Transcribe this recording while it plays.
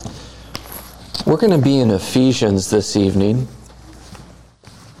We're going to be in Ephesians this evening.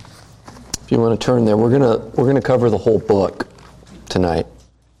 If you want to turn there, we're going to cover the whole book tonight.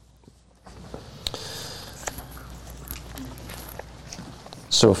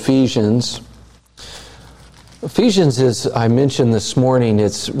 So Ephesians is, I mentioned this morning,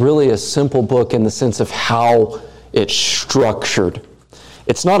 it's really a simple book in the sense of how it's structured.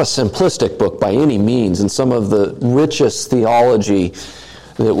 It's not a simplistic book by any means, and some of the richest theology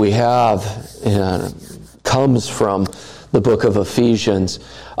that we have comes from the book of Ephesians.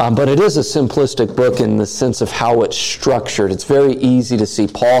 But it is a simplistic book in the sense of how it's structured. It's very easy to see.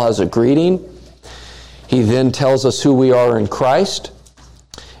 Paul has a greeting. He then tells us who we are in Christ.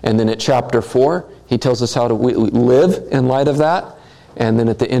 And then at chapter 4, he tells us how to live in light of that. And then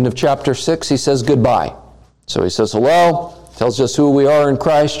at the end of chapter 6, he says goodbye. So he says hello, tells us who we are in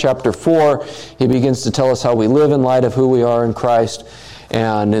Christ. Chapter 4, he begins to tell us how we live in light of who we are in Christ.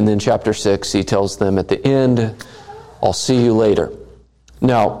 And then chapter 6, he tells them at the end, I'll see you later.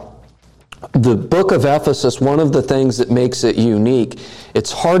 Now, the book of Ephesus, one of the things that makes it unique,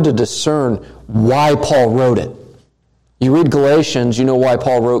 it's hard to discern why Paul wrote it. You read Galatians, you know why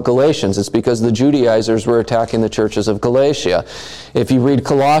Paul wrote Galatians. It's because the Judaizers were attacking the churches of Galatia. If you read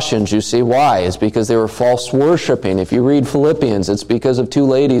Colossians, you see why. It's because they were false worshiping. If you read Philippians, it's because of two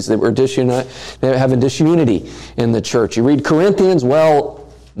ladies that were having disunity in the church. You read Corinthians, well,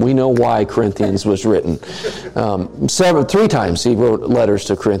 we know why Corinthians was written. 3 times he wrote letters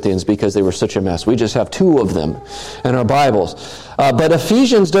to Corinthians because they were such a mess. We just have 2 of them in our Bibles. But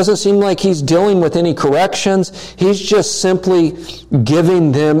Ephesians doesn't seem like he's dealing with any corrections. He's just simply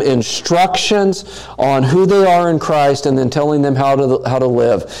giving them instructions on who they are in Christ and then telling them how to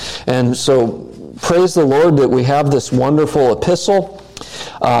live. And so praise the Lord that we have this wonderful epistle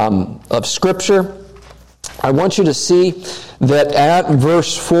of Scripture. I want you to see that at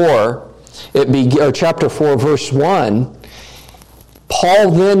verse 4, chapter 4, verse 1,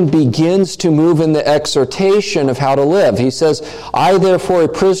 Paul then begins to move in the exhortation of how to live. He says, I therefore, a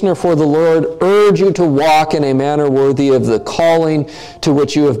prisoner for the Lord, urge you to walk in a manner worthy of the calling to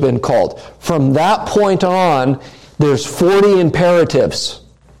which you have been called. From that point on, there's 40 imperatives,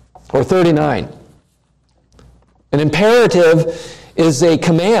 or 39. An imperative is a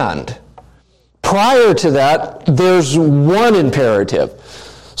command. Prior to that, there's one imperative.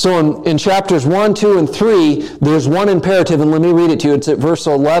 So in chapters 1, 2, and 3, there's one imperative, and let me read it to you. It's at verse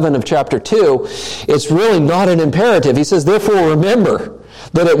 11 of chapter 2. It's really not an imperative. He says, therefore remember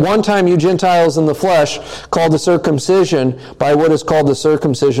that at one time you Gentiles in the flesh called the circumcision by what is called the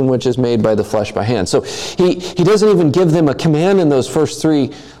circumcision which is made by the flesh by hand. So he doesn't even give them a command in those first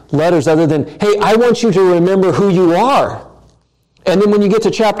 3 letters other than, hey, I want you to remember who you are. And then when you get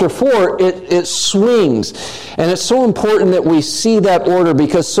to chapter 4, it swings. And it's so important that we see that order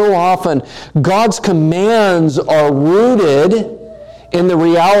because so often God's commands are rooted in the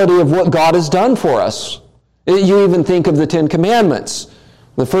reality of what God has done for us. You even think of the 10 Commandments.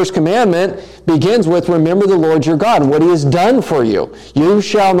 The first commandment begins with, remember the Lord your God and what He has done for you. You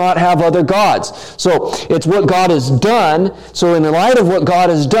shall not have other gods. So it's what God has done. So in the light of what God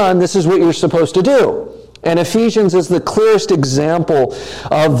has done, this is what you're supposed to do. And Ephesians is the clearest example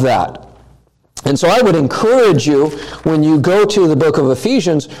of that. And so I would encourage you, when you go to the book of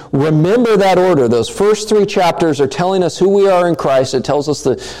Ephesians, remember that order. Those first 3 chapters are telling us who we are in Christ. It tells us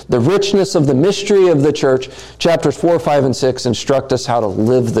the richness of the mystery of the church. Chapters 4, 5, and 6 instruct us how to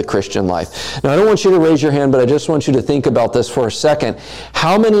live the Christian life. Now, I don't want you to raise your hand, but I just want you to think about this for a second.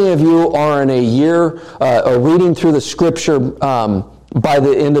 How many of you are in a year reading through the Scripture by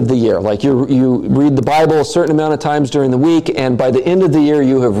the end of the year? Like you read the Bible a certain amount of times during the week, and by the end of the year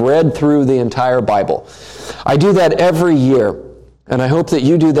you have read through the entire Bible. I do that every year, and I hope that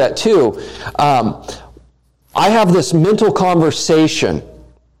you do that too. I have this mental conversation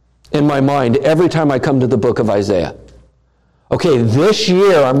in my mind every time I come to the book of Isaiah. Okay, this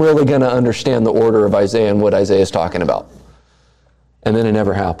year I'm really going to understand the order of Isaiah and what Isaiah is talking about. And then it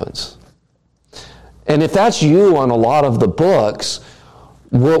never happens. And if that's you on a lot of the books,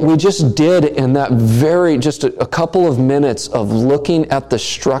 what we just did in that just a couple of minutes of looking at the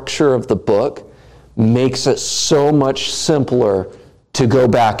structure of the book makes it so much simpler to go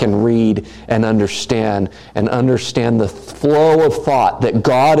back and read and understand the flow of thought that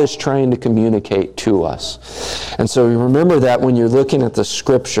God is trying to communicate to us. And so remember that when you're looking at the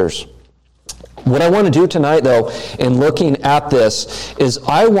Scriptures. What I want to do tonight, though, in looking at this, is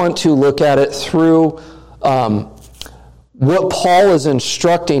I want to look at it through what Paul is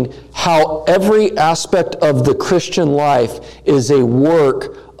instructing, how every aspect of the Christian life is a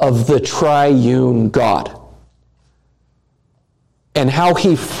work of the triune God. and how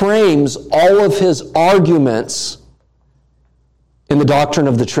he frames all of his arguments in the doctrine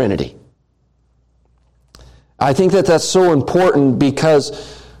of the Trinity. I think that that's so important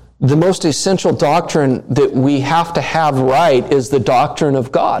because the most essential doctrine that we have to have right is the doctrine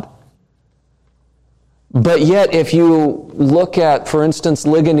of God. But yet, if you look at, for instance,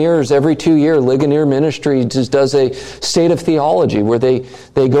 Ligoniers, every 2 years, Ligonier Ministry just does a state of theology where they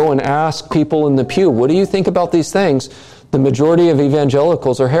go and ask people in the pew, what do you think about these things? The majority of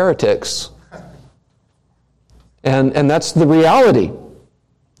evangelicals are heretics. And that's the reality.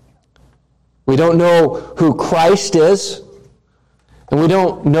 We don't know who Christ is, and we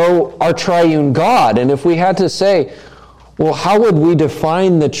don't know our triune God. And if we had to say, well, how would we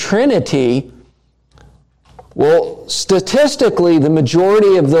define the Trinity? Well, statistically, the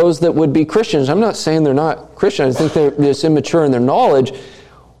majority of those that would be Christians, I'm not saying they're not Christian, I think they're just immature in their knowledge,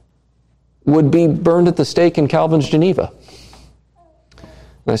 would be burned at the stake in Calvin's Geneva.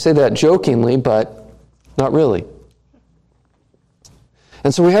 And I say that jokingly, but not really.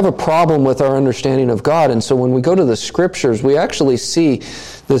 And so we have a problem with our understanding of God. And so when we go to the Scriptures, we actually see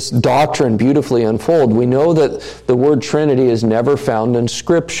this doctrine beautifully unfold. We know that the word Trinity is never found in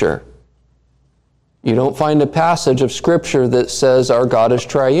Scripture. You don't find a passage of Scripture that says our God is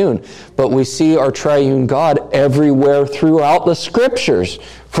triune. But we see our triune God everywhere throughout the Scriptures.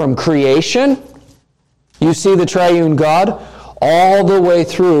 From creation, you see the triune God. All the way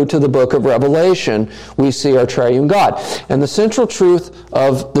through to the book of Revelation, we see our triune God. And the central truth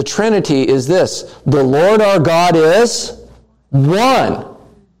of the Trinity is this: the Lord our God is one,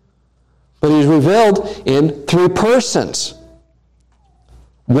 but He's revealed in three persons.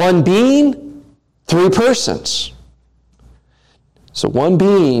 One being, three persons. So one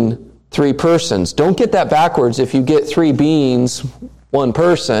being, three persons. Don't get that backwards. If you get three beings, one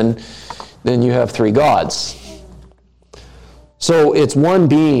person, then you have three gods. So it's one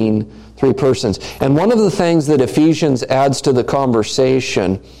being, three persons. And one of the things that Ephesians adds to the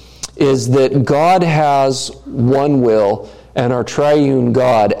conversation is that God has one will and our triune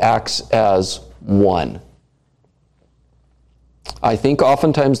God acts as one. I think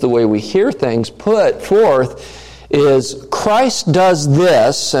oftentimes the way we hear things put forth is Christ does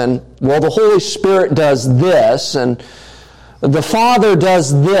this, and well, the Holy Spirit does this, and the Father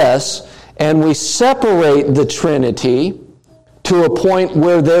does this, and we separate the Trinity to a point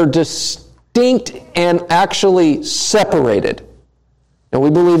where they're distinct and actually separated. And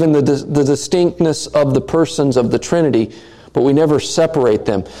we believe in the distinctness of the persons of the Trinity, but we never separate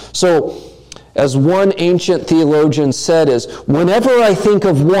them. So, as one ancient theologian said, is whenever I think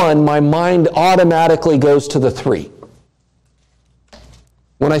of one, my mind automatically goes to the three.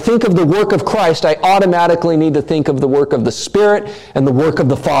 When I think of the work of Christ, I automatically need to think of the work of the Spirit and the work of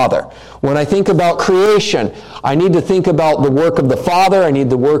the Father. When I think about creation, I need to think about the work of the Father, I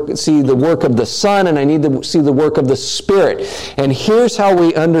need to see the work of the Son, and I need to see the work of the Spirit. And here's how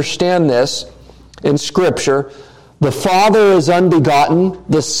we understand this in Scripture. The Father is unbegotten,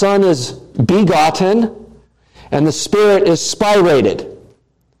 the Son is begotten, and the Spirit is spirated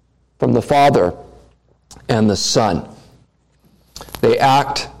from the Father and the Son. They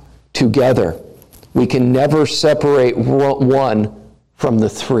act together. We can never separate one from the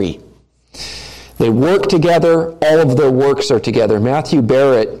three. They work together. All of their works are together. Matthew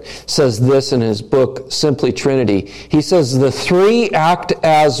Barrett says this in his book, Simply Trinity. He says, the three act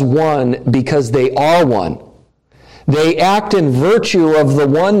as one because they are one. They act in virtue of the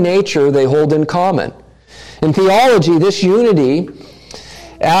one nature they hold in common. In theology, this unity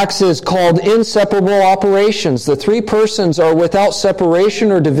acts as called inseparable operations. The three persons are without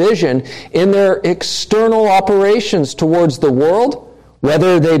separation or division in their external operations towards the world,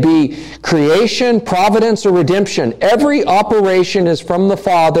 whether they be creation, providence, or redemption. Every operation is from the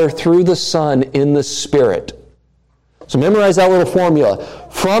Father through the Son in the Spirit. So memorize that little formula.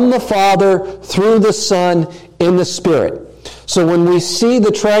 From the Father through the Son in the Spirit. So when we see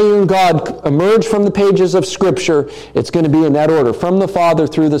the triune God emerge from the pages of Scripture, it's going to be in that order. From the Father,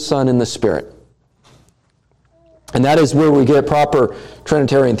 through the Son, and the Spirit. And that is where we get proper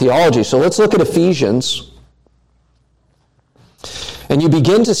Trinitarian theology. So let's look at Ephesians. And you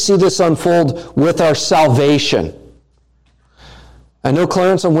begin to see this unfold with our salvation. I know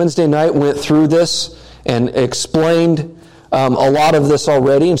Clarence on Wednesday night went through this and explained a lot of this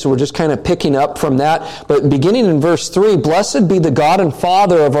already, and so we're just kind of picking up from that. But beginning in verse 3, blessed be the God and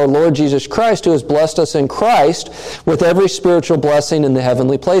Father of our Lord Jesus Christ, who has blessed us in Christ with every spiritual blessing in the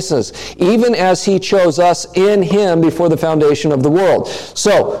heavenly places, even as He chose us in Him before the foundation of the world.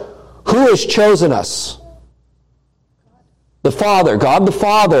 So, who has chosen us? The Father, God the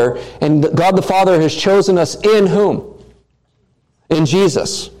Father, and God the Father has chosen us in whom? in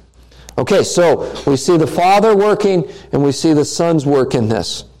Jesus. Okay, so we see the Father working and we see the Son's work in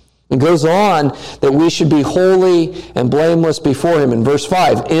this. It goes on that we should be holy and blameless before Him. In verse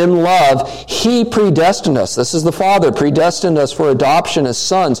 5, in love, He predestined us. This is the Father, predestined us for adoption as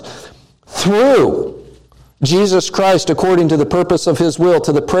sons through Jesus Christ according to the purpose of His will,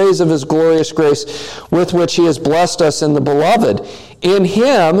 to the praise of His glorious grace with which He has blessed us in the Beloved. In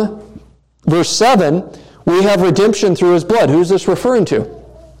Him, verse 7, we have redemption through His blood. Who's this referring to?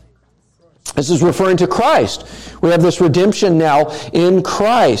 This is referring to Christ. We have this redemption now in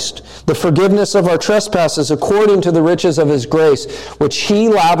Christ, the forgiveness of our trespasses according to the riches of His grace, which He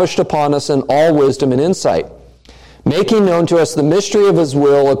lavished upon us in all wisdom and insight, making known to us the mystery of His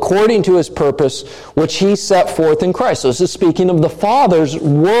will according to His purpose, which He set forth in Christ. So this is speaking of the Father's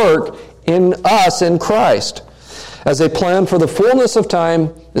work in us in Christ, as a plan for the fullness of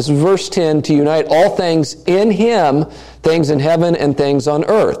time, this is verse 10, to unite all things in Him, things in heaven and things on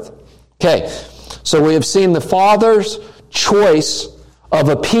earth. Okay, so we have seen the Father's choice of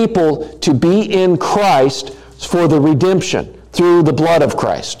a people to be in Christ for the redemption through the blood of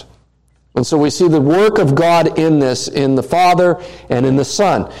Christ. And so we see the work of God in this, in the Father and in the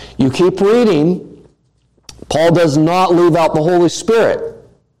Son. You keep reading, Paul does not leave out the Holy Spirit.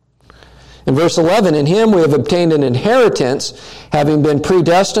 In verse 11, in Him we have obtained an inheritance, having been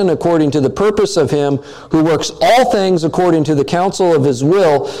predestined according to the purpose of Him who works all things according to the counsel of His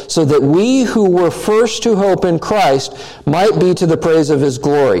will, so that we who were first to hope in Christ might be to the praise of His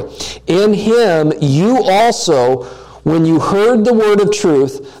glory. In Him you also, when you heard the word of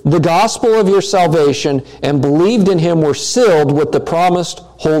truth, the gospel of your salvation, and believed in Him, were sealed with the promised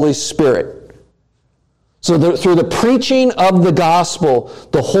Holy Spirit. So through the preaching of the gospel,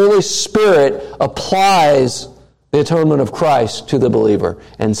 the Holy Spirit applies the atonement of Christ to the believer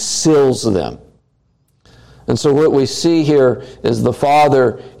and seals them. And so what we see here is the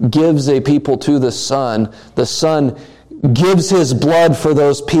Father gives a people to the Son gives His blood for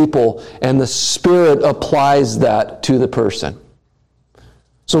those people, and the Spirit applies that to the person.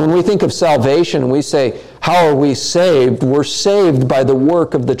 So when we think of salvation and we say, how are we saved? We're saved by the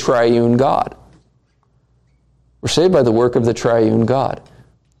work of the triune God. We're saved by the work of the triune God.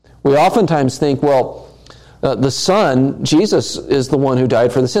 We oftentimes think, the Son, Jesus, is the one who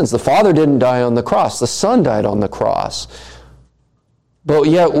died for the sins. The Father didn't die on the cross. The Son died on the cross. But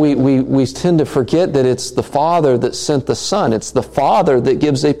yet we tend to forget that it's the Father that sent the Son. It's the Father that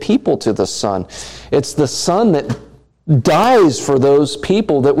gives a people to the Son. It's the Son that dies for those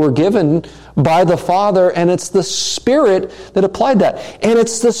people that were given by the Father, and it's the Spirit that applied that. And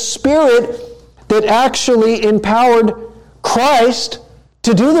it's the Spirit that actually empowered Christ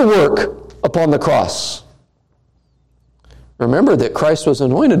to do the work upon the cross. Remember that Christ was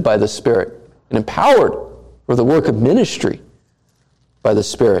anointed by the Spirit and empowered for the work of ministry by the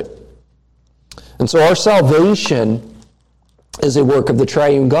Spirit. And so our salvation is a work of the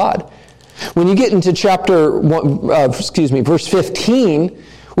triune God. When you get into verse 15,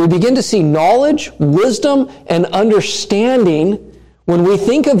 we begin to see knowledge, wisdom, and understanding. When we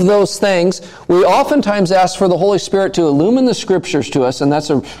think of those things, we oftentimes ask for the Holy Spirit to illumine the Scriptures to us, and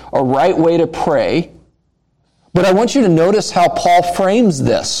that's a right way to pray. But I want you to notice how Paul frames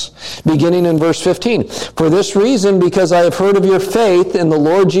this, beginning in verse 15. For this reason, because I have heard of your faith in the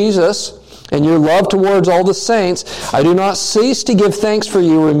Lord Jesus and your love towards all the saints, I do not cease to give thanks for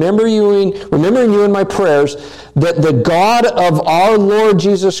you, remembering you in my prayers, that the God of our Lord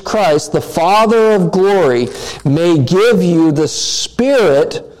Jesus Christ, the Father of glory, may give you the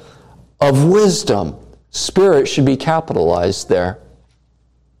spirit of wisdom. Spirit should be capitalized there.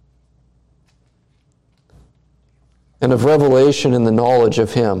 And of revelation in the knowledge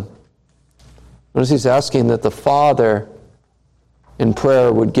of Him. Notice he's asking that the Father in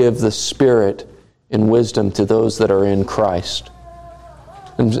prayer would give the Spirit in wisdom to those that are in Christ.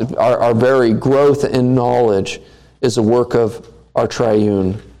 And our very growth in knowledge is a work of our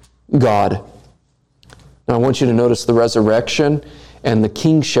triune God. Now I want you to notice the resurrection and the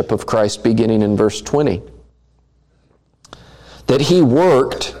kingship of Christ beginning in verse 20. That He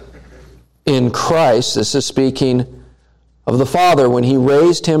worked in Christ, this is speaking of the Father, when He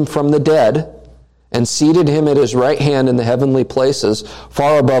raised Him from the dead and seated Him at His right hand in the heavenly places,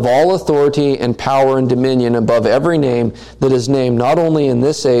 far above all authority and power and dominion, above every name that is named, not only in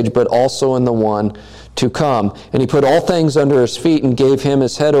this age, but also in the one to come. And He put all things under His feet and gave Him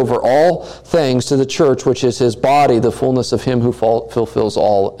His head over all things to the church, which is His body, the fullness of Him who fulfills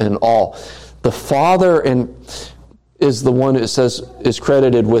all in all. The Father is the one, it says, is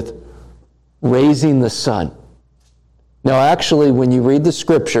credited with raising the Son. Now, actually, when you read the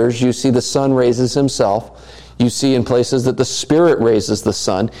Scriptures, you see the Son raises Himself. You see in places that the Spirit raises the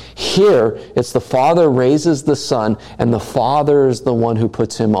Son. Here, it's the Father raises the Son, and the Father is the one who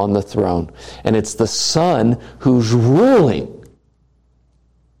puts him on the throne. And it's the Son who's ruling.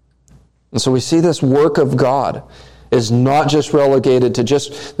 And so we see this work of God is not just relegated to this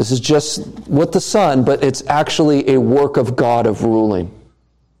is just with the Son, but it's actually a work of God of ruling.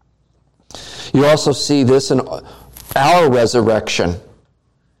 You also see this in our resurrection.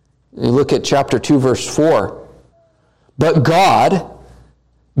 You look at chapter 2, verse 4. But God,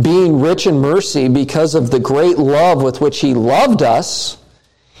 being rich in mercy because of the great love with which He loved us,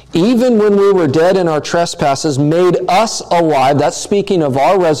 even when we were dead in our trespasses, made us alive, that's speaking of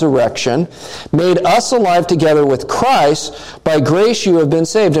our resurrection, made us alive together with Christ. By grace you have been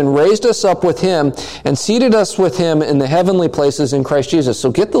saved, and raised us up with Him, and seated us with Him in the heavenly places in Christ Jesus. So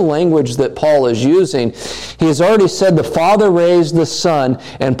get the language that Paul is using. He has already said the Father raised the Son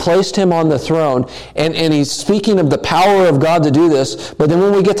and placed Him on the throne, and he's speaking of the power of God to do this. But then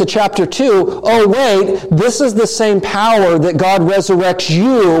when we get to chapter 2, oh wait, this is the same power that God resurrects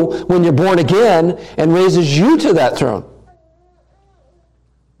you when you're born again and raises you to that throne.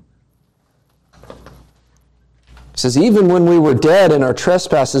 It says, even when we were dead in our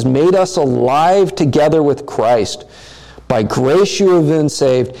trespasses, made us alive together with Christ. By grace you have been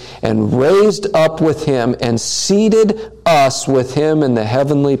saved, and raised up with Him, and seated us with Him in the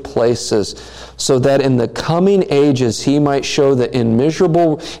heavenly places, so that in the coming ages He might show the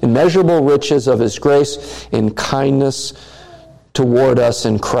immeasurable riches of His grace in kindness toward us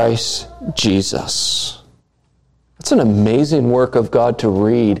in Christ Jesus. It's an amazing work of God to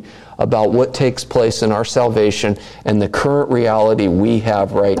read about what takes place in our salvation and the current reality we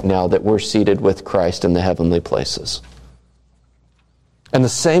have right now, that we're seated with Christ in the heavenly places. And the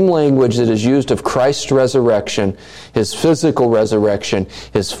same language that is used of Christ's resurrection, His physical resurrection,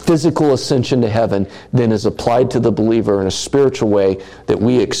 His physical ascension to heaven, then is applied to the believer in a spiritual way that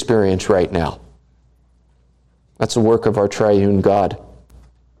we experience right now. That's a work of our triune God.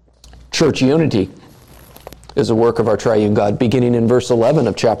 Church unity is a work of our triune God, beginning in verse 11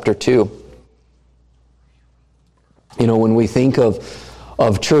 of chapter 2. You know, when we think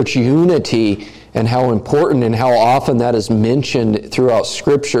of church unity and how important and how often that is mentioned throughout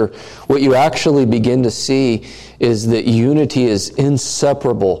Scripture, what you actually begin to see is that unity is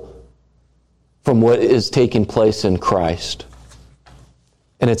inseparable from what is taking place in Christ.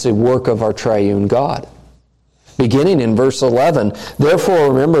 And it's a work of our triune God. Beginning in verse 11,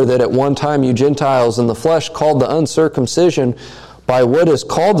 therefore remember that at one time you Gentiles in the flesh called the uncircumcision by what is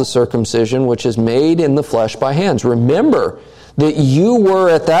called the circumcision, which is made in the flesh by hands. Remember that you were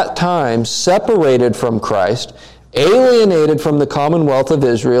at that time separated from Christ, alienated from the commonwealth of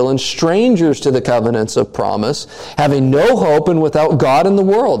Israel, and strangers to the covenants of promise, having no hope and without God in the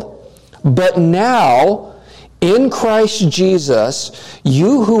world. But now, in Christ Jesus,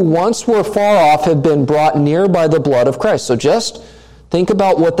 you who once were far off have been brought near by the blood of Christ. So just think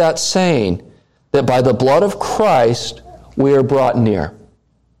about what that's saying, that by the blood of Christ we are brought near.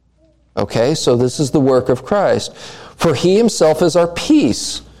 Okay, so this is the work of Christ. For He Himself is our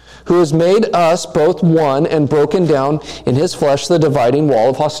peace, who has made us both one and broken down in His flesh the dividing wall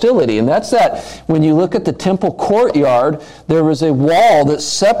of hostility. And that's that when you look at the temple courtyard, there was a wall that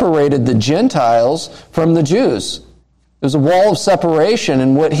separated the Gentiles from the Jews. There was a wall of separation,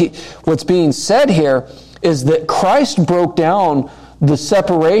 and what's being said here is that Christ broke down the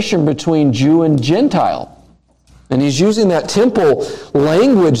separation between Jew and Gentile. And He's using that temple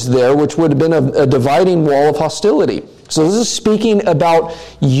language there, which would have been a dividing wall of hostility. So this is speaking about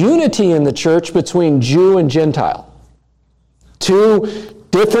unity in the church between Jew and Gentile. Two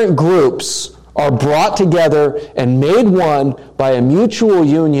different groups are brought together and made one by a mutual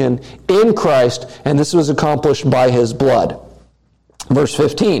union in Christ, and this was accomplished by His blood. Verse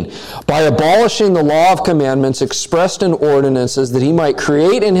 15, by abolishing the law of commandments expressed in ordinances, that He might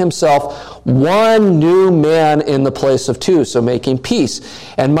create in Himself one new man in the place of two, so making peace,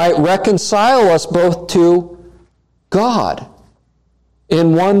 and might reconcile us both to God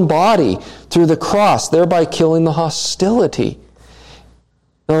in one body through the cross, thereby killing the hostility.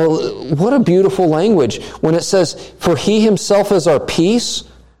 Now, what a beautiful language. When it says, for He Himself is our peace,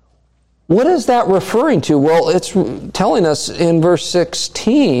 what is that referring to? Well, it's telling us in verse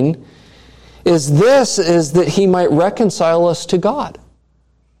 16 is that He might reconcile us to God.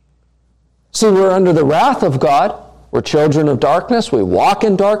 See, we're under the wrath of God. We're children of darkness. We walk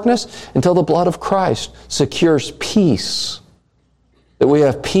in darkness until the blood of Christ secures peace. That we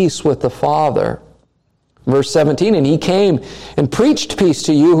have peace with the Father. Verse 17, and He came and preached peace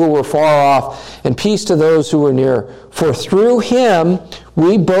to you who were far off, and peace to those who were near. For through Him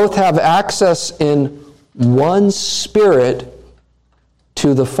we both have access in one Spirit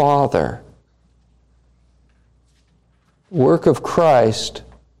to the Father. The work of Christ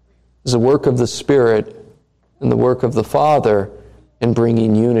is the work of the Spirit and the work of the Father in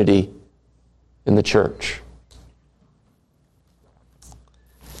bringing unity in the church.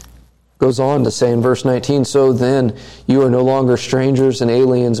 Goes on to say in verse 19, so then you are no longer strangers and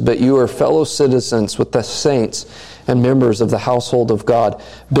aliens, but you are fellow citizens with the saints and members of the household of God,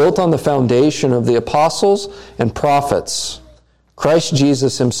 built on the foundation of the apostles and prophets, Christ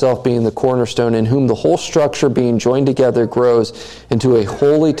Jesus himself being the cornerstone, in whom the whole structure being joined together grows into a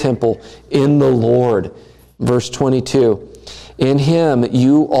holy temple in the Lord. Verse 22, in him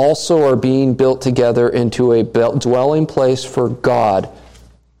you also are being built together into a dwelling place for God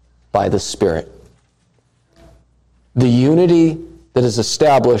by the Spirit. The unity that is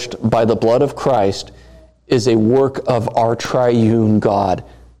established by the blood of Christ is a work of our triune God.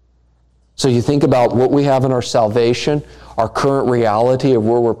 So you think about what we have in our salvation, our current reality of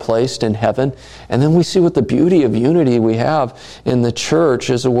where we're placed in heaven, and then we see what the beauty of unity we have in the church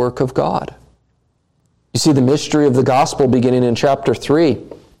is a work of God. You see, the mystery of the gospel beginning in chapter 3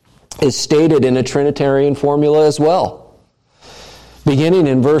 is stated in a Trinitarian formula as well. Beginning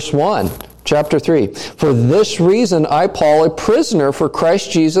in verse 1, chapter 3. For this reason I, Paul, a prisoner for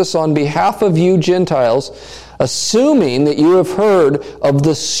Christ Jesus on behalf of you Gentiles, assuming that you have heard of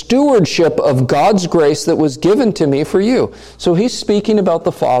the stewardship of God's grace that was given to me for you. So he's speaking about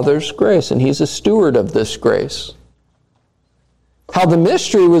the Father's grace, and he's a steward of this grace. How the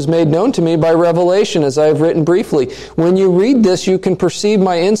mystery was made known to me by revelation, as I have written briefly. When you read this, you can perceive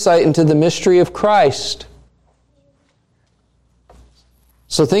my insight into the mystery of Christ.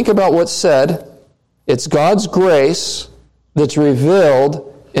 So think about what's said. It's God's grace that's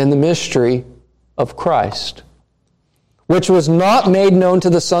revealed in the mystery of Christ, which was not made known to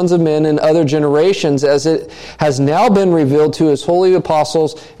the sons of men in other generations, as it has now been revealed to his holy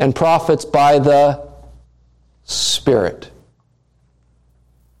apostles and prophets by the Spirit.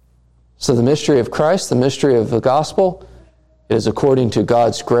 So the mystery of Christ, the mystery of the gospel, it is according to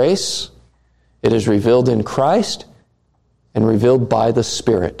God's grace. It is revealed in Christ and revealed by the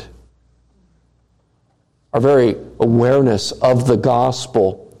Spirit. Our very awareness of the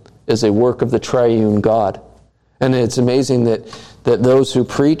gospel is a work of the triune God. And it's amazing that those who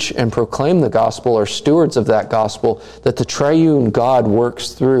preach and proclaim the gospel are stewards of that gospel, that the triune God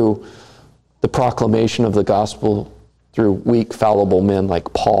works through the proclamation of the gospel through weak, fallible men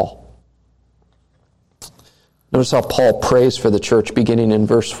like Paul. Notice how Paul prays for the church beginning in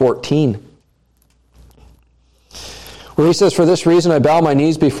verse 14. Where he says, for this reason I bow my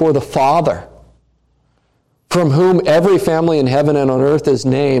knees before the Father, from whom every family in heaven and on earth is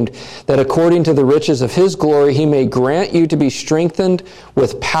named, that according to the riches of his glory he may grant you to be strengthened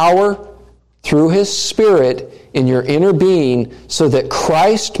with power through his Spirit in your inner being, so that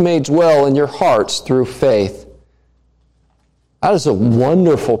Christ may dwell in your hearts through faith. That is a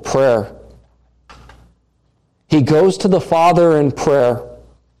wonderful prayer. He goes to the Father in prayer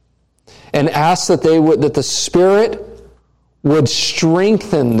and asks that the Spirit would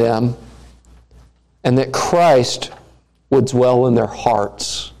strengthen them and that Christ would dwell in their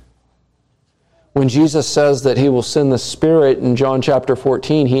hearts. When Jesus says that he will send the Spirit in John chapter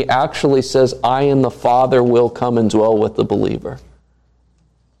 14, he actually says, I and the Father will come and dwell with the believer.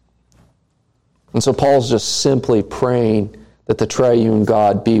 And so Paul's just simply praying that the triune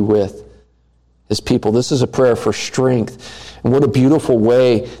God be with his people. This is a prayer for strength. And what a beautiful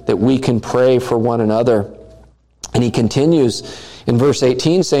way that we can pray for one another. And he continues in verse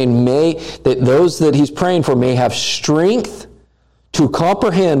 18 saying, that those that he's praying for may have strength to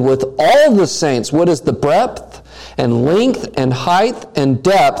comprehend with all the saints what is the breadth and length and height and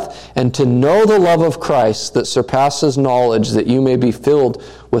depth, and to know the love of Christ that surpasses knowledge, that you may be filled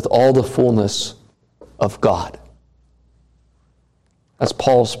with all the fullness of God. That's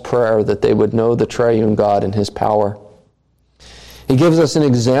Paul's prayer, that they would know the triune God and his power. He gives us an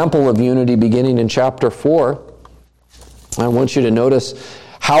example of unity beginning in chapter 4. I want you to notice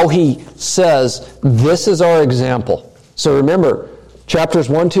how he says, this is our example. So remember, chapters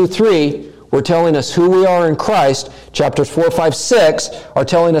 1, 2, 3 were telling us who we are in Christ. Chapters 4, 5, 6 are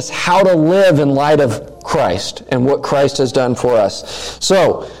telling us how to live in light of Christ and what Christ has done for us.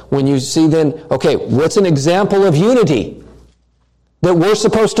 So, when you see then, okay, what's an example of unity that we're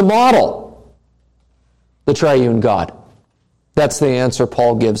supposed to model? The triune God. That's the answer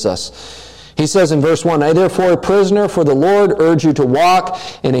Paul gives us. He says in verse 1, I therefore, a prisoner for the Lord, urge you to walk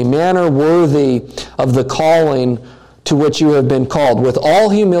in a manner worthy of the calling to which you have been called, with all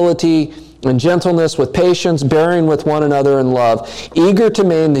humility and gentleness, with patience, bearing with one another in love, eager to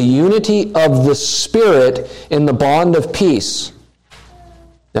maintain the unity of the Spirit in the bond of peace.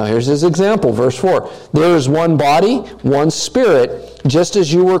 Now here's his example, verse 4. There is one body, one Spirit, just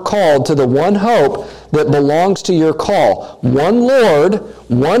as you were called to the one hope that belongs to your call. One Lord,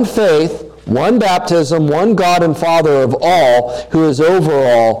 one faith, one baptism, one God and Father of all, who is over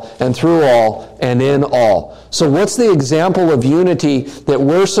all and through all and in all. So what's the example of unity that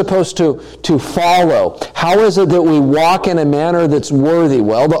we're supposed to follow? How is it that we walk in a manner that's worthy?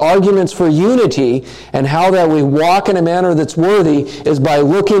 Well, the arguments for unity and how that we walk in a manner that's worthy is by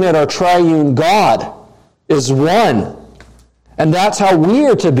looking at our triune God is one. And that's how we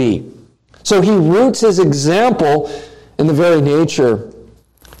are to be. So he roots his example in the very nature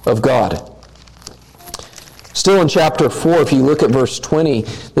of God. Still in chapter 4, if you look at verse 20,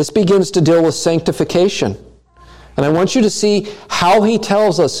 this begins to deal with sanctification. And I want you to see how he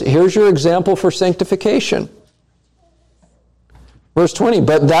tells us, here's your example for sanctification. Verse 20,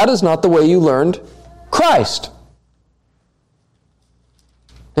 but that is not the way you learned Christ.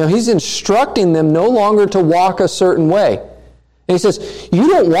 Now he's instructing them no longer to walk a certain way. And he says, you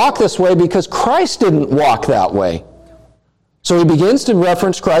don't walk this way because Christ didn't walk that way. So he begins to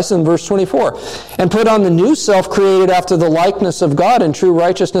reference Christ in verse 24. And put on the new self created after the likeness of God in true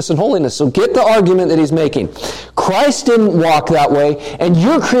righteousness and holiness. So get the argument that he's making. Christ didn't walk that way, and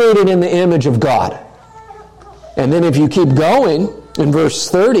you're created in the image of God. And then if you keep going, in verse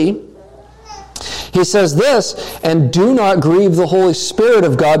 30, he says this, and do not grieve the Holy Spirit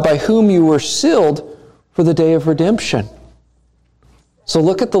of God by whom you were sealed for the day of redemption. So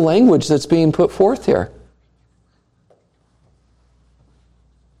look at the language that's being put forth here.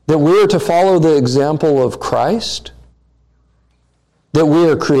 That we are to follow the example of Christ. That we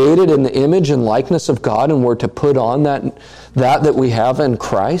are created in the image and likeness of God, and we're to put on that we have in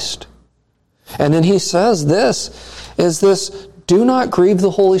Christ. And then he says do not grieve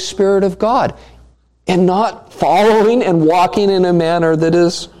the Holy Spirit of God, and not following and walking in a manner that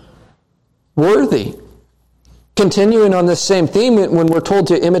is worthy. Continuing on this same theme, when we're told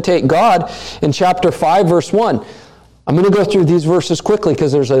to imitate God in chapter 5, verse 1. I'm going to go through these verses quickly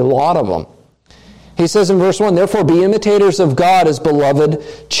because there's a lot of them. He says in verse 1, therefore be imitators of God as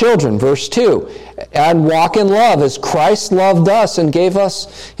beloved children. Verse 2, and walk in love as Christ loved us and gave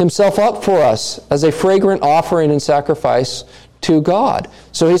us himself up for us as a fragrant offering and sacrifice to God.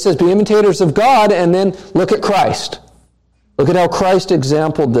 So he says be imitators of God, and then look at Christ. Look at how Christ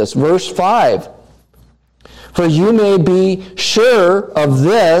exampled this. Verse 5, for you may be sure of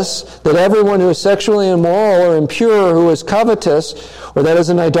this, that everyone who is sexually immoral or impure, or who is covetous, or that is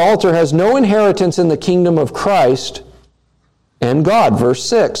an idolater, has no inheritance in the kingdom of Christ and God. Verse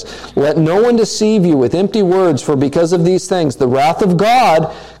 6, let no one deceive you with empty words, for because of these things the wrath of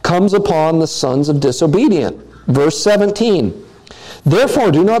God comes upon the sons of disobedience. Verse 17,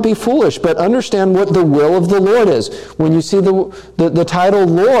 therefore do not be foolish, but understand what the will of the Lord is. When you see the title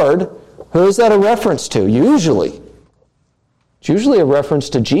Lord, who is that a reference to? Usually. It's usually a reference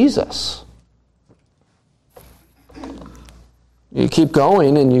to Jesus. You keep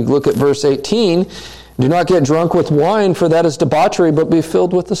going and you look at verse 18. Do not get drunk with wine, for that is debauchery, but be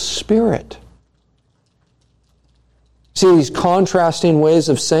filled with the Spirit. See these contrasting ways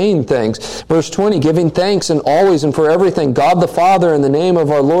of saying things. Verse 20, giving thanks and always and for everything, God the Father in the name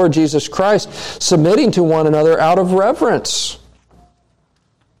of our Lord Jesus Christ, submitting to one another out of reverence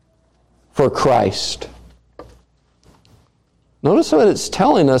for Christ. Notice what it's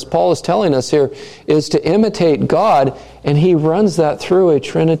telling us, Paul is telling us here, is to imitate God, and he runs that through a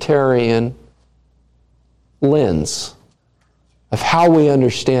Trinitarian lens of how we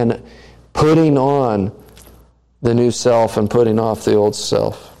understand putting on the new self and putting off the old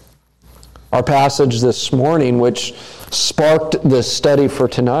self. Our passage this morning, which sparked this study for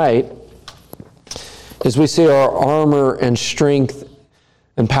tonight, is we see our armor and strength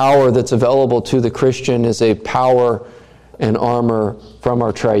and power that's available to the Christian is a power and armor from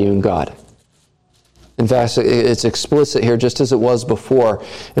our triune God. In fact, it's explicit here just as it was before.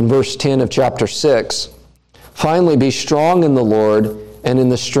 In verse 10 of chapter 6, finally be strong in the Lord and in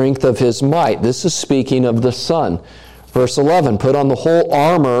the strength of his might. This is speaking of the Son. Verse 11, put on the whole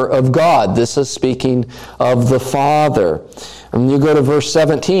armor of God. This is speaking of the Father. And you go to verse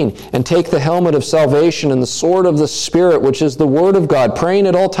 17, and take the helmet of salvation and the sword of the Spirit, which is the Word of God, praying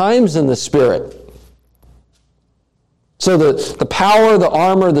at all times in the Spirit. So the power, the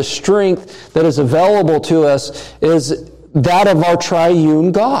armor, the strength that is available to us is that of our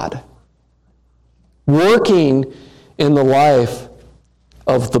triune God, working in the life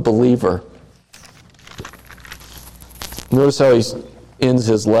of the believer. Notice how he ends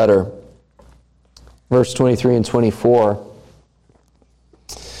his letter. verse 23 and 24.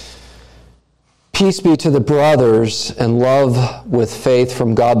 Peace be to the brothers and love with faith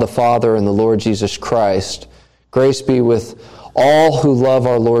from God the Father and the Lord Jesus Christ. Grace be with all who love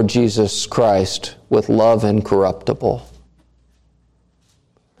our Lord Jesus Christ with love incorruptible.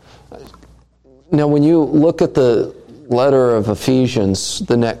 Now, when you look at the letter of Ephesians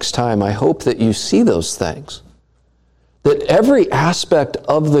the next time, I hope that you see those things. That every aspect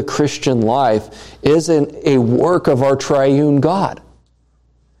of the Christian life is a work of our triune God.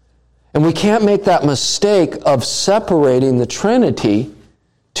 And we can't make that mistake of separating the Trinity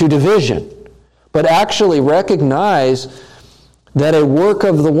to division, but actually recognize that a work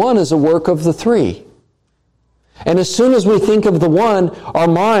of the one is a work of the three. And as soon as we think of the one, our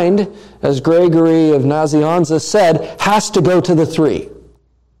mind, as Gregory of Nazianzus said, has to go to the three.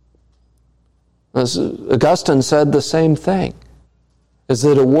 As Augustine said the same thing, is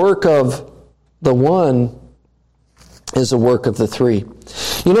that a work of the one is a work of the three.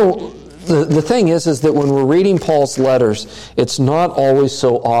 You know, the thing is that when we're reading Paul's letters, it's not always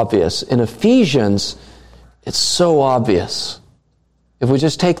so obvious. In Ephesians, it's so obvious. If we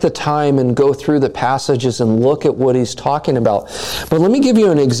just take the time and go through the passages and look at what he's talking about. But let me give you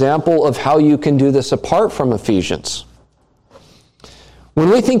an example of how you can do this apart from Ephesians. When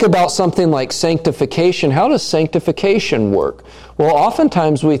we think about something like sanctification, how does sanctification work? Well,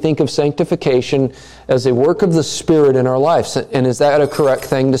 oftentimes we think of sanctification as a work of the Spirit in our lives. And is that a correct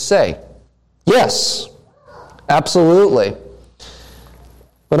thing to say? Yes, absolutely.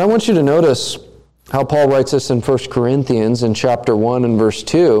 But I want you to notice how Paul writes this in 1 Corinthians in chapter 1 and verse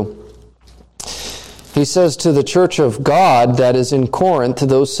 2. He says, to the church of God that is in Corinth, to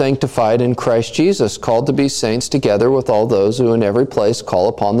those sanctified in Christ Jesus, called to be saints together with all those who in every place call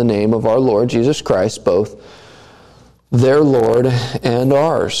upon the name of our Lord Jesus Christ, both their Lord and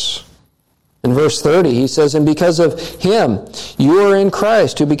ours. In verse 30, he says, and because of him, you are in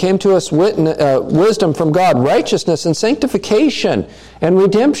Christ, who became to us wisdom from God, righteousness and sanctification and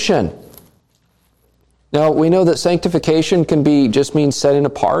redemption. Now, we know that sanctification can just mean setting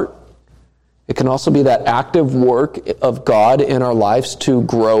apart. It can also be that active work of God in our lives to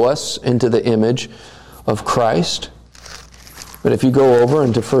grow us into the image of Christ. But if you go over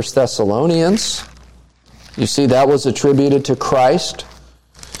into 1 Thessalonians, you see that was attributed to Christ.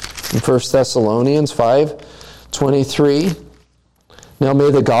 In 1 Thessalonians 5:23, now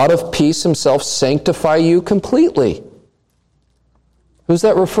may the God of peace himself sanctify you completely. Who's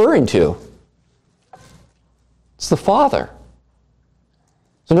that referring to? It's the Father.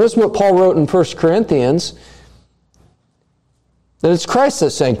 So notice what Paul wrote in 1 Corinthians, that it's Christ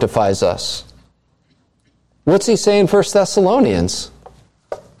that sanctifies us. What's he say in 1 Thessalonians?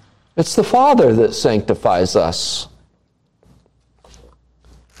 It's the Father that sanctifies us.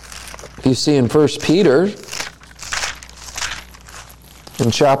 You see in 1 Peter, in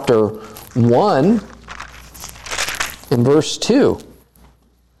chapter 1, in verse 2,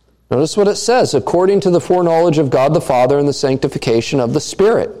 notice what it says, according to the foreknowledge of God the Father and the sanctification of the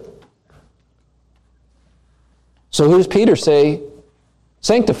Spirit. So who does Peter say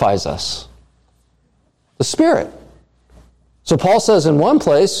sanctifies us? The Spirit. So Paul says in one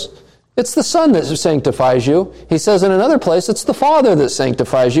place, it's the Son that sanctifies you. He says in another place, it's the Father that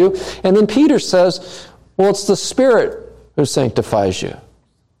sanctifies you. And then Peter says, well, it's the Spirit who sanctifies you.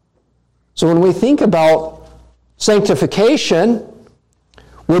 So when we think about sanctification,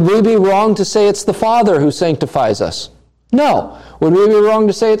 would we be wrong to say it's the Father who sanctifies us? No. Would we be wrong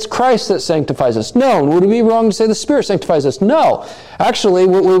to say it's Christ that sanctifies us? No. Would we be wrong to say the Spirit sanctifies us? No. Actually,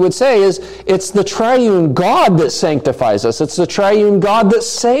 what we would say is it's the triune God that sanctifies us. It's the triune God that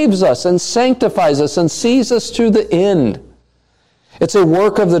saves us and sanctifies us and sees us to the end. It's a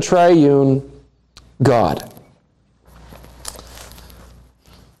work of the triune God.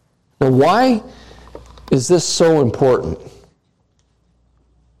 Now, why is this so important?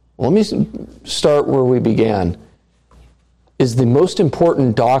 Well, let me start where we began. Is the most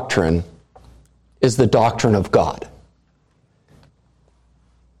important doctrine is the doctrine of God.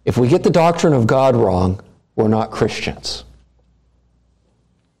 If we get the doctrine of God wrong, we're not Christians.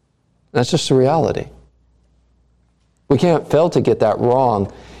 That's just the reality. We can't fail to get that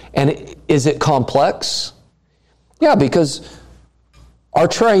wrong. And is it complex? Yeah, because our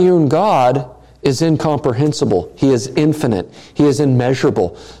triune God is incomprehensible. He is infinite. He is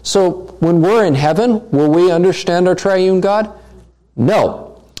immeasurable. So when we're in heaven, will we understand our triune God?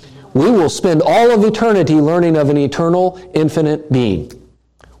 No. We will spend all of eternity learning of an eternal, infinite being.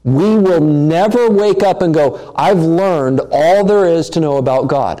 We will never wake up and go, I've learned all there is to know about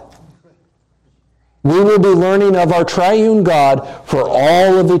God. We will be learning of our triune God for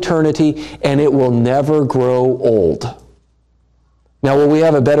all of eternity, and it will never grow old. Now, will we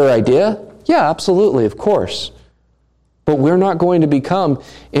have a better idea? Yeah, absolutely, of course. But we're not going to become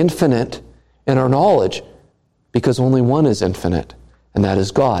infinite in our knowledge because only one is infinite, and that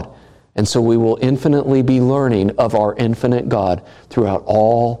is God. And so we will infinitely be learning of our infinite God throughout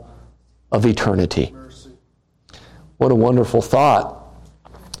all of eternity. Mercy. What a wonderful thought.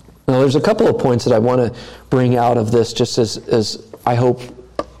 Now, there's a couple of points that I want to bring out of this just as I hope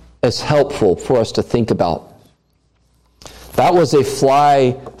as helpful for us to think about. That was a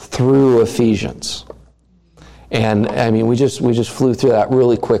fly through Ephesians. And I mean, we just flew through that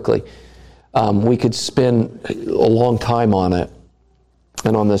really quickly. We could spend a long time on it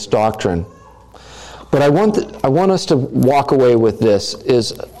and on this doctrine. But I want us to walk away with this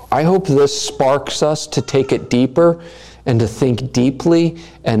is I hope this sparks us to take it deeper and to think deeply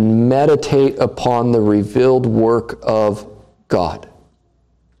and meditate upon the revealed work of God.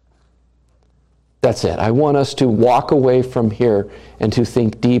 That's it. I want us to walk away from here and to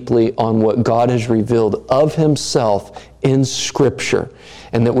think deeply on what God has revealed of Himself in Scripture,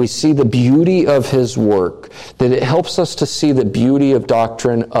 and that we see the beauty of His work, that it helps us to see the beauty of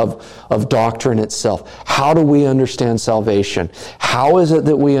doctrine, of doctrine itself. How do we understand salvation? How is it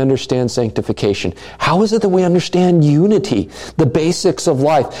that we understand sanctification? How is it that we understand unity, the basics of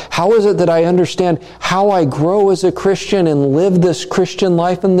life? How is it that I understand how I grow as a Christian and live this Christian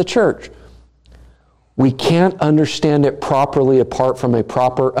life in the church? We can't understand it properly apart from a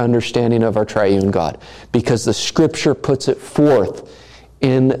proper understanding of our triune God, because the Scripture puts it forth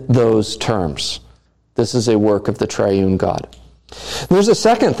in those terms. This is a work of the triune God. There's a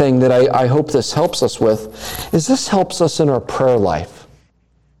second thing that I hope this helps us with, is this helps us in our prayer life.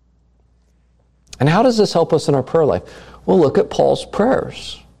 And how does this help us in our prayer life? Well, look at Paul's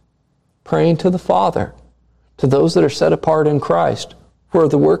prayers. Praying to the Father, to those that are set apart in Christ, for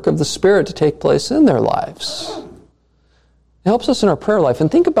the work of the Spirit to take place in their lives. It helps us in our prayer life.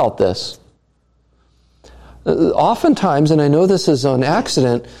 And think about this. Oftentimes, and I know this is on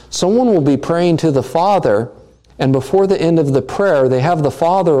accident, someone will be praying to the Father, and before the end of the prayer, they have the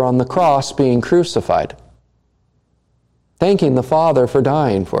Father on the cross being crucified, thanking the Father for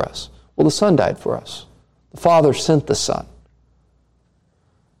dying for us. Well, the Son died for us. The Father sent the Son.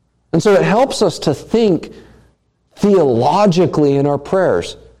 And so it helps us to think theologically in our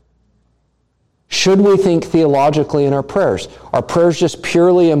prayers. Should we think theologically in our prayers? Are prayers just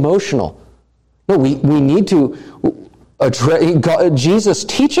purely emotional? No, we need to address, Jesus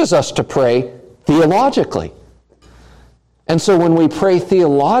teaches us to pray theologically. And so when we pray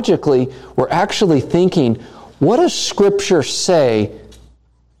theologically, we're actually thinking, what does Scripture say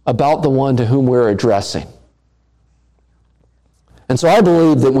about the one to whom we're addressing? And so I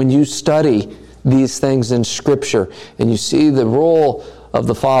believe that when you study these things in Scripture, and you see the role of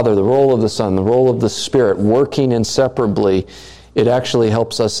the Father, the role of the Son, the role of the Spirit working inseparably, it actually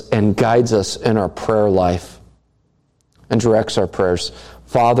helps us and guides us in our prayer life and directs our prayers.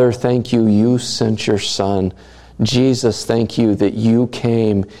 Father, thank you, you sent your Son. Jesus, thank you that you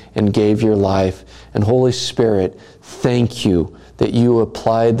came and gave your life. And Holy Spirit, thank you that you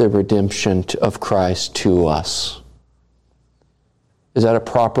applied the redemption of Christ to us. Is that a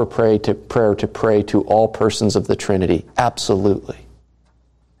proper prayer to pray to all persons of the Trinity? Absolutely.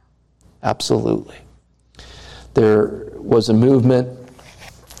 Absolutely. There was a movement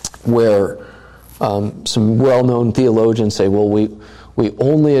where some well-known theologians say, well, we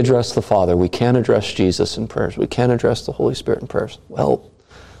only address the Father. We can't address Jesus in prayers. We can't address the Holy Spirit in prayers. Well,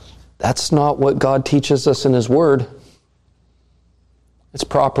 that's not what God teaches us in His Word. It's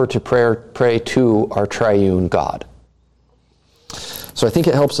proper to pray to our triune God. So I think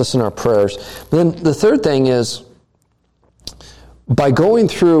it helps us in our prayers. But then the third thing is, by going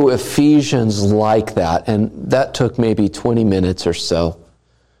through Ephesians like that, and that took maybe 20 minutes or so,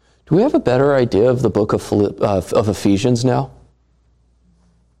 do we have a better idea of the book of Ephesians now?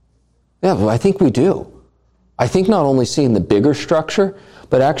 Yeah, I think we do. I think not only seeing the bigger structure,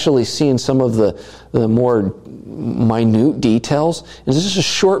 but actually seeing some of the more minute details. In just a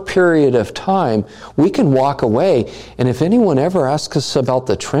short period of time, we can walk away, and if anyone ever asks us about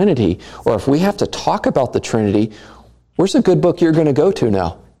the Trinity, or if we have to talk about the Trinity, where's a good book you're going to go to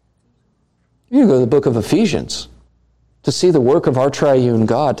now? You're going to go to the book of Ephesians to see the work of our triune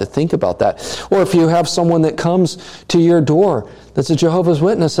God, to think about that. Or if you have someone that comes to your door that's a Jehovah's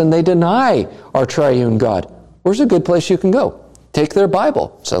Witness and they deny our triune God, where's a good place you can go? Take their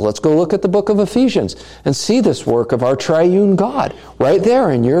Bible. So let's go look at the book of Ephesians and see this work of our triune God right there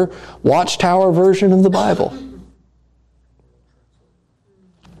in your Watchtower version of the Bible.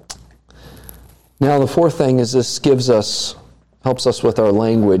 Now, the fourth thing is this helps us with our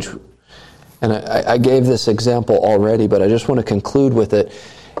language. And I gave this example already, but I just want to conclude with it.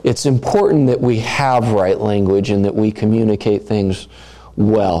 It's important that we have right language and that we communicate things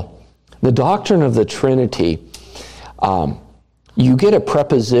well. The doctrine of the Trinity, you get a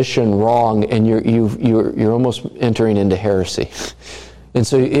preposition wrong and you're almost entering into heresy. And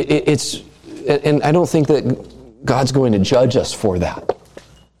so and I don't think that God's going to judge us for that.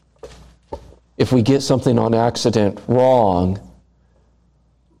 If we get something on accident wrong.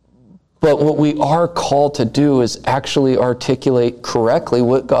 But what we are called to do is actually articulate correctly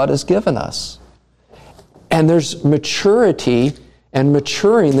what God has given us. And there's maturity and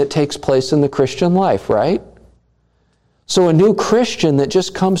maturing that takes place in the Christian life, right? So a new Christian that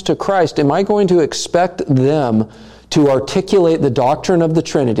just comes to Christ, am I going to expect them to articulate the doctrine of the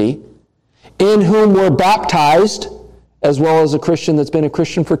Trinity, in whom we're baptized, as well as a Christian that's been a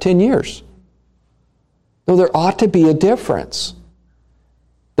Christian for 10 years? No, there ought to be a difference.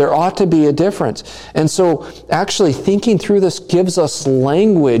 There ought to be a difference. And so actually thinking through this gives us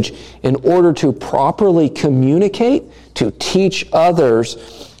language in order to properly communicate, to teach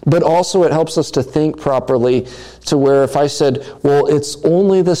others, but also it helps us to think properly to where if I said, well, it's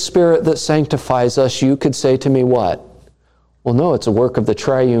only the Spirit that sanctifies us, you could say to me what? Well, no, it's a work of the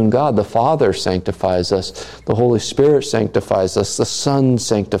triune God. The Father sanctifies us. The Holy Spirit sanctifies us. The Son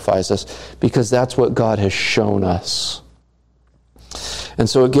sanctifies us because that's what God has shown us. And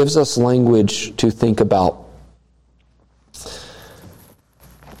so it gives us language to think about.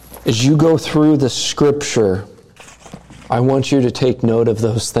 As you go through the Scripture, I want you to take note of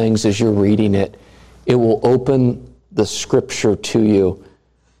those things as you're reading it. It will open the Scripture to you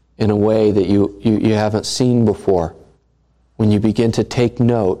in a way that you haven't seen before. When you begin to take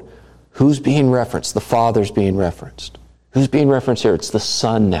note, who's being referenced? The Father's being referenced. Who's being referenced here? It's the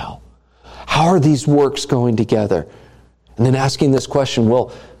Son now. How are these works going together? And then asking this question,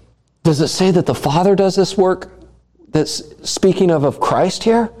 well, does it say that the Father does this work that's speaking of Christ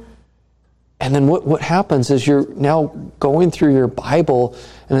here? And then what happens is you're now going through your Bible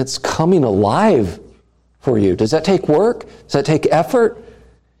and it's coming alive for you. Does that take work? Does that take effort?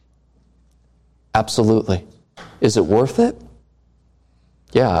 Absolutely. Is it worth it?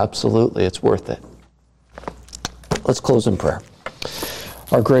 Yeah, absolutely. It's worth it. Let's close in prayer.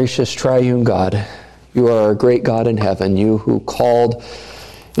 Our gracious triune God, you are a great God in heaven, you who called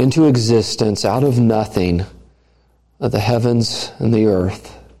into existence out of nothing the heavens and the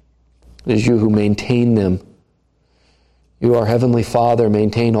earth. It is you who maintain them. You, our Heavenly Father,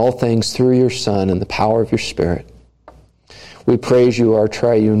 maintain all things through your Son and the power of your Spirit. We praise you, our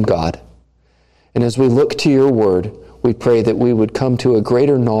triune God. And as we look to your word, we pray that we would come to a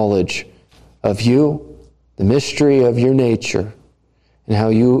greater knowledge of you, the mystery of your nature, and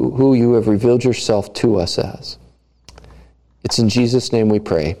who you have revealed yourself to us as. It's in Jesus' name we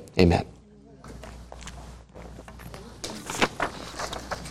pray. Amen.